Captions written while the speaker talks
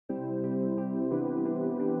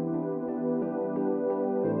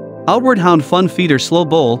Outward Hound Fun Feeder Slow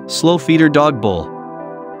Bowl, Slow Feeder Dog Bowl.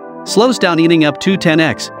 Slows down eating up to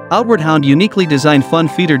 10x. Outward Hound uniquely designed Fun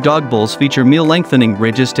Feeder Dog Bowls feature meal lengthening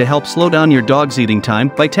ridges to help slow down your dog's eating time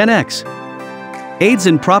by 10x. Aids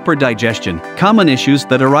in proper digestion. Common issues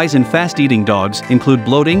that arise in fast-eating dogs include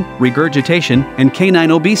bloating, regurgitation, and canine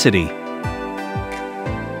obesity.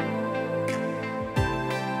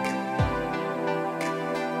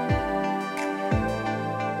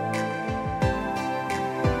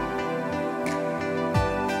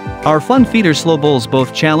 Our Fun Feeder Slow Bowls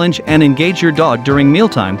both challenge and engage your dog during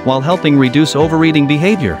mealtime while helping reduce overeating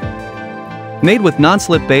behavior. Made with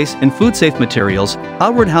non-slip base and food-safe materials,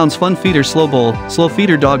 Outward Hound's Fun Feeder Slow Bowl, Slow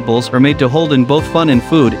Feeder Dog Bowls are made to hold in both fun and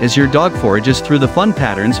food as your dog forages through the fun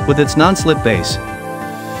patterns with its non-slip base.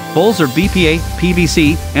 Bowls are BPA,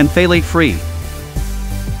 PVC, and phthalate-free.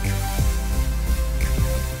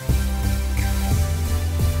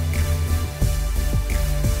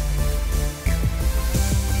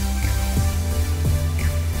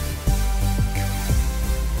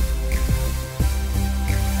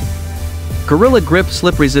 Gorilla Grip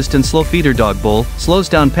Slip Resistant Slow Feeder Dog Bowl slows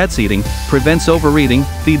down pets eating, prevents overeating,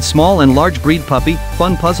 feeds small and large breed puppy,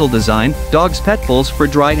 fun puzzle design, dog's pet bowls for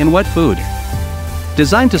dry and wet food.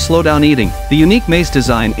 Designed to slow down eating, the unique maze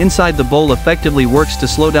design inside the bowl effectively works to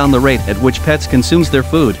slow down the rate at which pets consumes their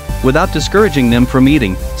food, without discouraging them from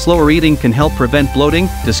eating. Slower eating can help prevent bloating,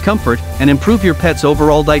 discomfort, and improve your pet's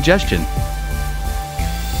overall digestion.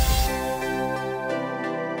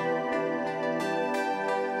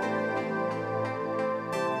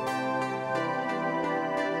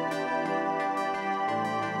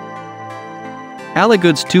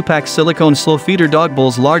 Alligood's 2-pack silicone slow feeder dog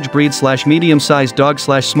bowls, large breed / medium-sized dog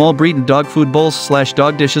 / small breed dog food bowls /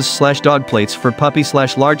 dog dishes / dog plates for puppy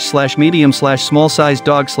 / large / medium / small-sized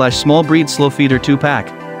dog / small breed slow feeder 2-pack.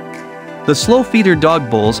 The slow feeder dog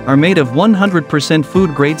bowls are made of 100%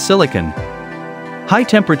 food-grade silicone. High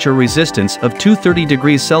temperature resistance of 230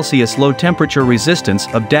 degrees Celsius, low temperature resistance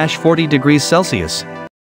of -40 degrees Celsius.